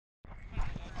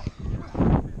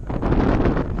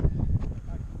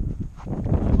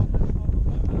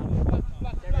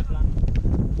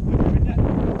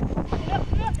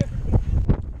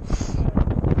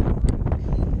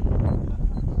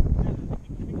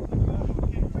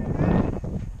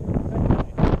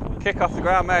Kick off the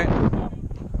ground, mate.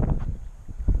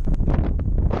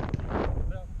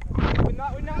 Win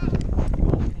that.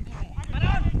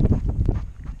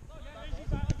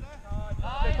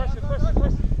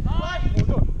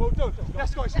 Well done.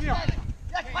 Let's go, it's in here.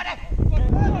 Yes, buddy.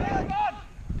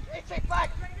 It's it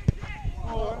back.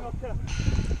 Oh, okay.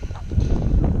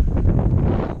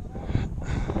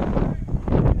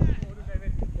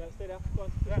 Stay there. Go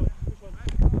on.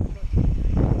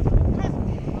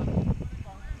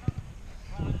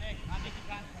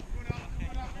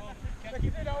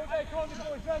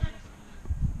 Push on.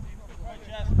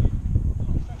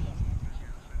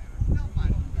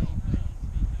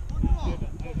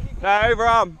 No,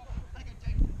 overarm.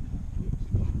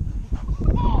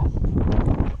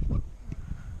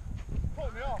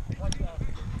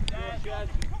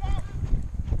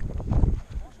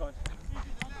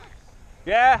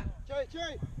 Yeah.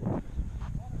 Cherry.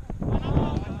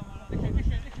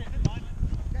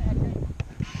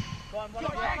 Go on, man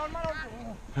on.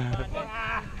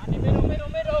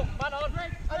 Middle. Man on.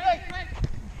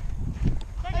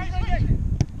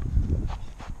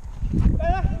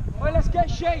 Well, let's get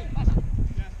shape.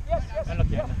 Yes.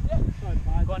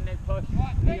 Go on, Nick, push.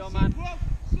 Be your man.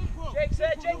 Jake's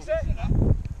it.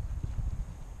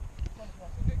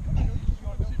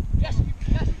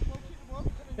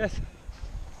 Yes.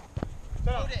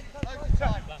 Hold it.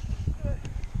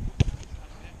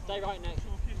 Stay right next.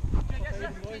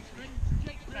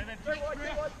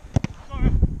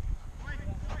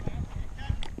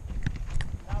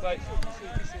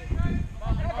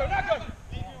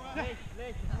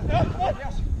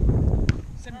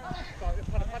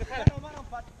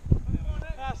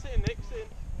 Sit in, Nick. Sit in.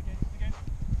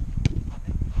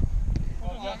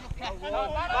 Man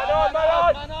on.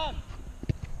 Man on.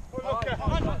 Oh,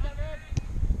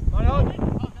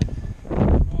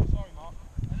 sorry, Mark.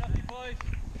 I love you, boys.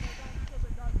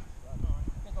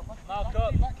 Mark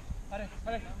up.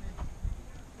 Hurry.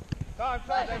 Time,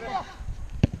 play, David.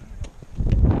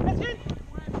 Let's in.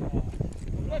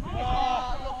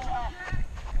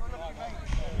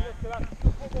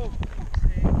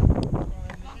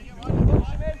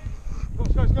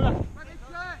 Go left.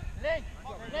 Leg.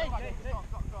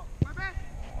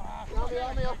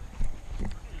 Army up.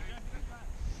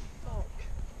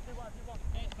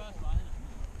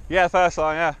 Yeah, first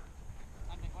line, yeah.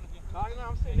 No,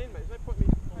 I'm sitting in, mate. There's no point in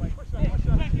me. Push that.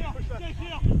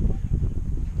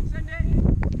 Send it.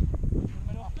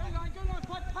 Go line,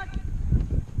 putt.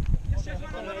 Yes,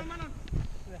 man on.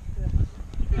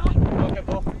 Okay,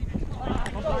 ball.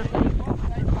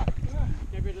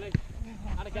 Get rid of leg.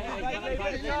 And again.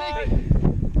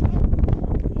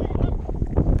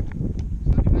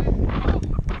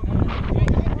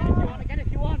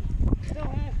 If you want. Still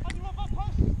here.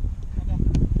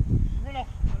 Run off.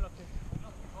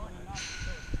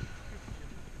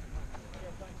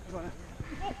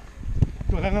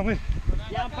 Go on, then,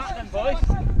 Yeah, I'm back then, boys.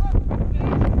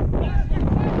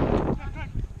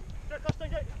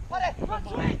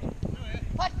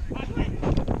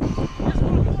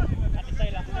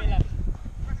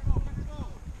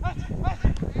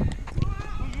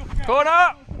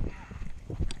 Corner!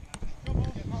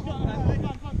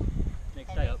 Nick,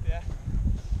 stay up.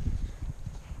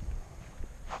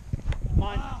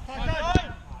 Mine.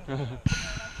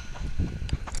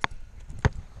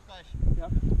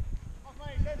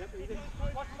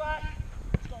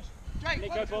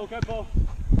 Nick, go ball.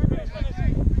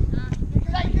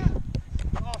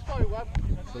 Oh, sorry, Webb.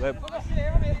 Salute.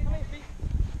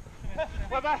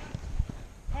 Webber.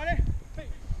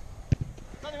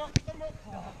 Stand him up.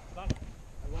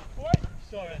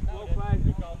 Sorry. Well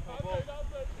played.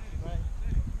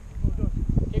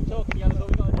 Keep talking, yeah, that's all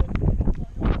we got to do.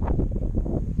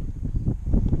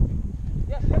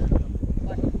 Yes.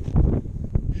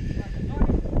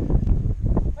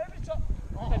 Over the top.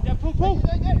 Pull.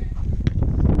 Sorry, Nick.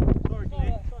 Sorry,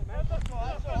 mate. That's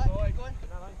all right. Go on.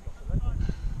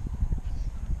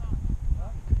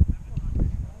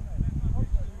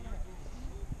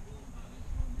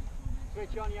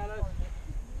 Switch on, yellows.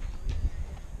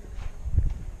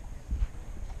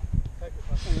 Nick,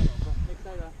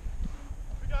 stay there.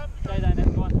 Stay there,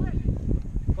 Nick. Go on.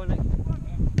 Go on, Nick.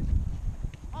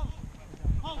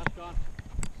 That's gone.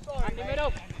 And the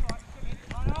middle.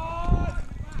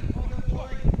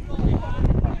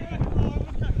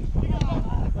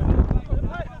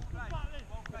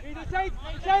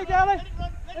 Inside, darling.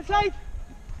 Inside.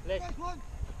 Lift.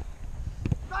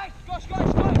 Right, Gosh.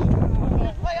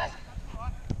 players.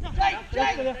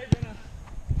 Jake.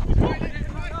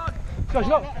 Gosh,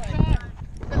 look.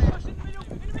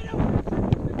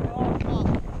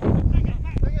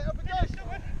 Bring it up and go.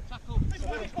 Tackle.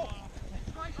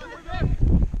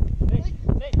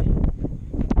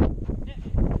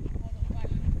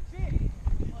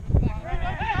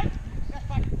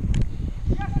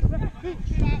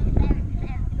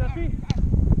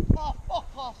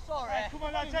 Oh, sorry. Come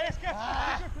on, lads, let's go.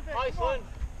 Nice one.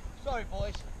 Sorry,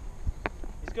 boys.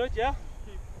 He's good, yeah?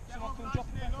 Someone come drop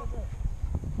it.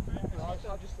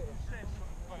 I'll just sit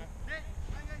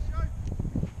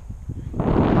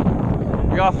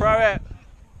You gotta throw it.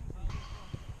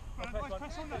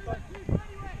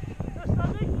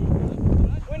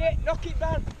 Win it, knock it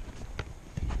down.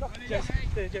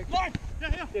 Line!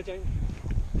 Yeah.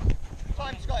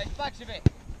 Time, Scottish, bags of it.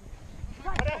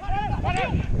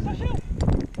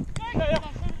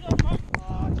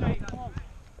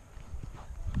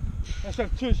 Let's go,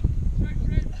 choose.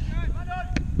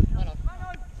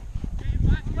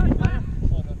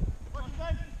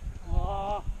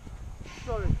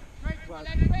 Sorry.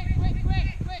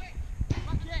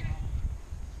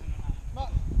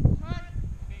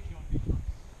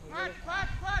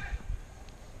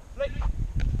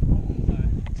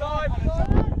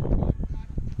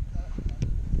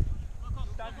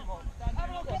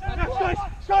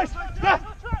 Guys!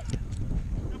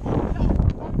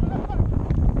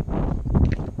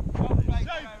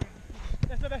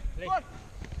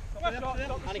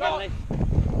 And again, Lee.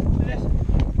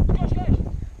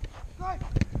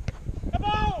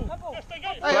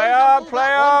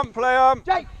 Play on.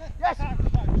 Jake, yes!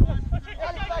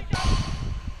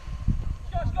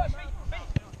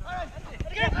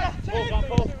 Ball, Blan,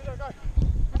 ball.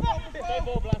 Stay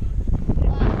ball, Blan.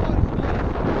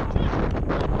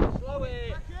 Slow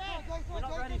it. We're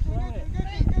not ready, slow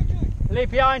it.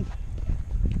 Leave behind.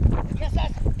 Yes,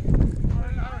 yes!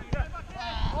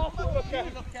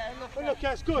 Look,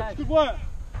 it's good. Good work.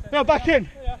 Now back in.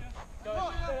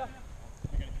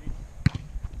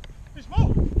 It's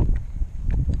more.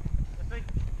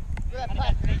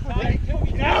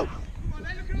 Now.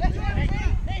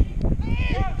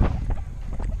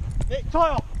 Nick,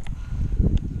 tile.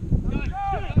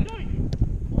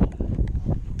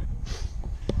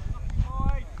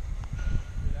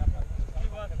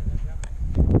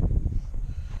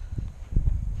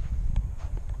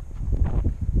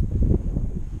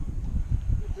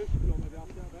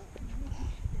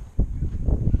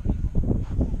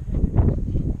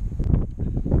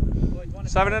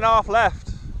 Seven and a half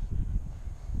left.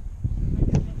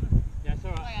 Yeah, it's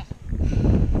alright.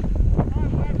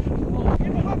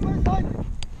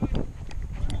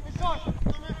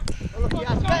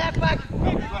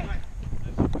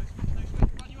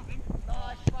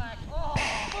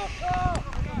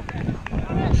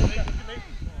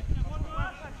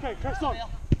 Okay, press on.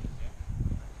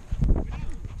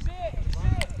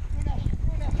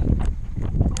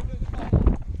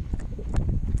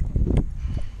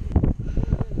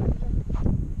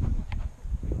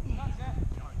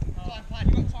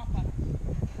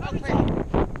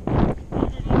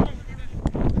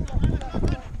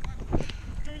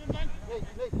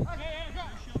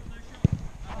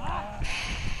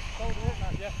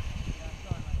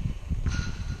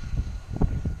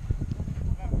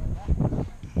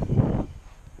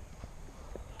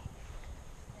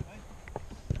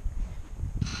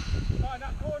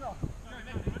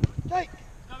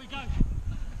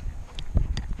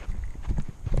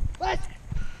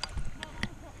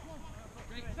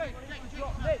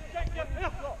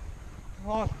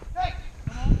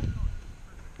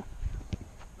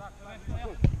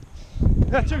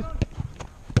 Yeah, choose.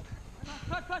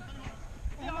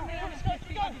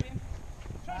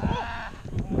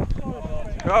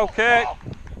 Goal kick.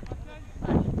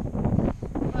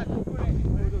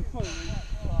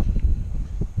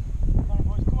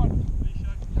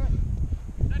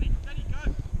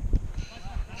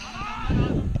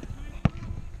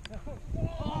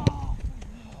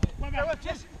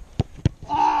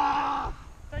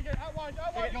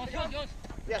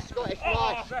 Yes, Scottish,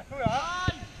 nice.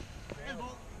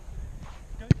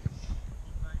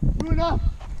 Bruno!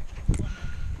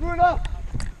 Bruno!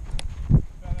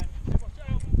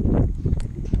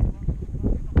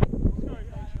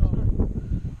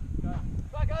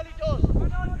 Back early doors! Go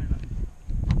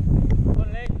on,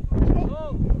 Lee. Go.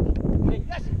 Lee.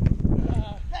 Yes!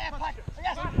 There, Pat!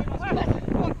 Yes! Yes!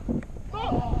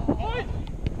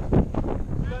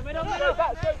 Go middle, middle. Go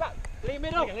back. Lee,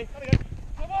 middle.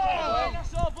 Come on!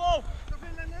 That's our ball!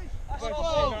 That's our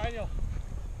ball!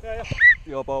 Yeah.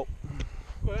 Your ball.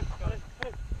 Go on.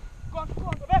 Go on,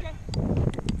 back in!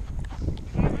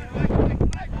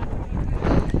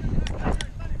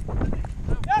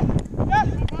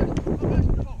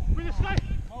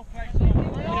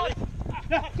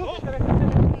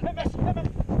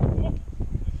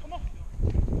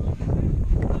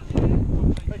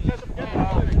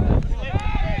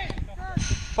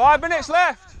 Five minutes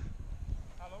left.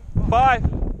 5.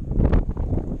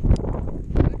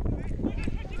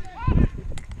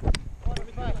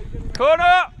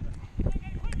 Corner!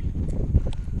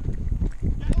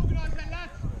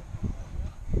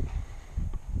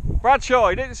 Bradshaw,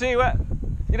 you didn't see where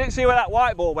that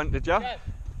white ball went, did you? Yes.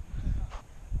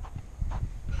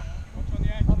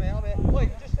 I'm here. Wait,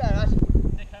 just there, Ash.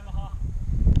 Nick Omaha.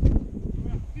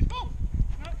 He's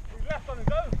left on the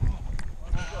go.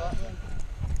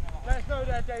 Let us know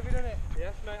there, David, innit?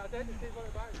 Yes, mate, I don't think what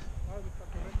about it. I was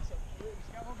fucking ready.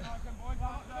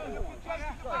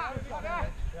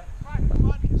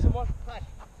 Someone,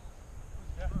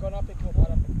 go on, I'll pick him up.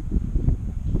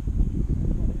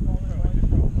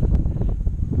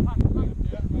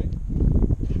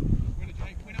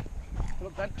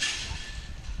 Look, Ben.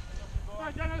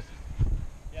 Right, Dennis.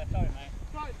 Yeah, sorry, mate.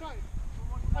 Right.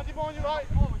 Has him on your right.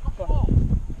 Go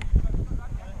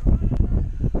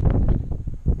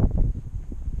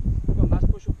on, lads,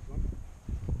 push up.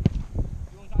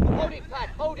 Hold it, Pad,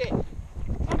 hold it.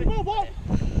 Andy, what?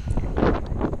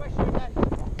 Pressure then.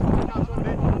 Down to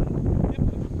Andy.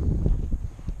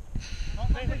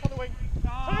 Andy, on the wing.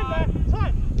 Time there,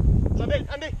 time.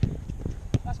 Andy.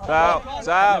 It's out, it's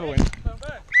out.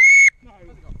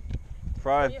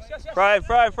 Throw him.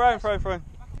 Throw him.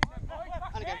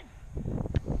 And again.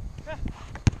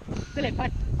 Still it,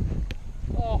 Pad.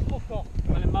 Oh, fuck off.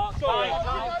 Well, in Mark, Sorry.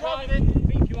 time.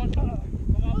 Beat you on. Come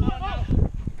on, man, now.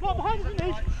 Come on, behind us,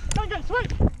 Andy. Don't get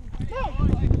sweet. No.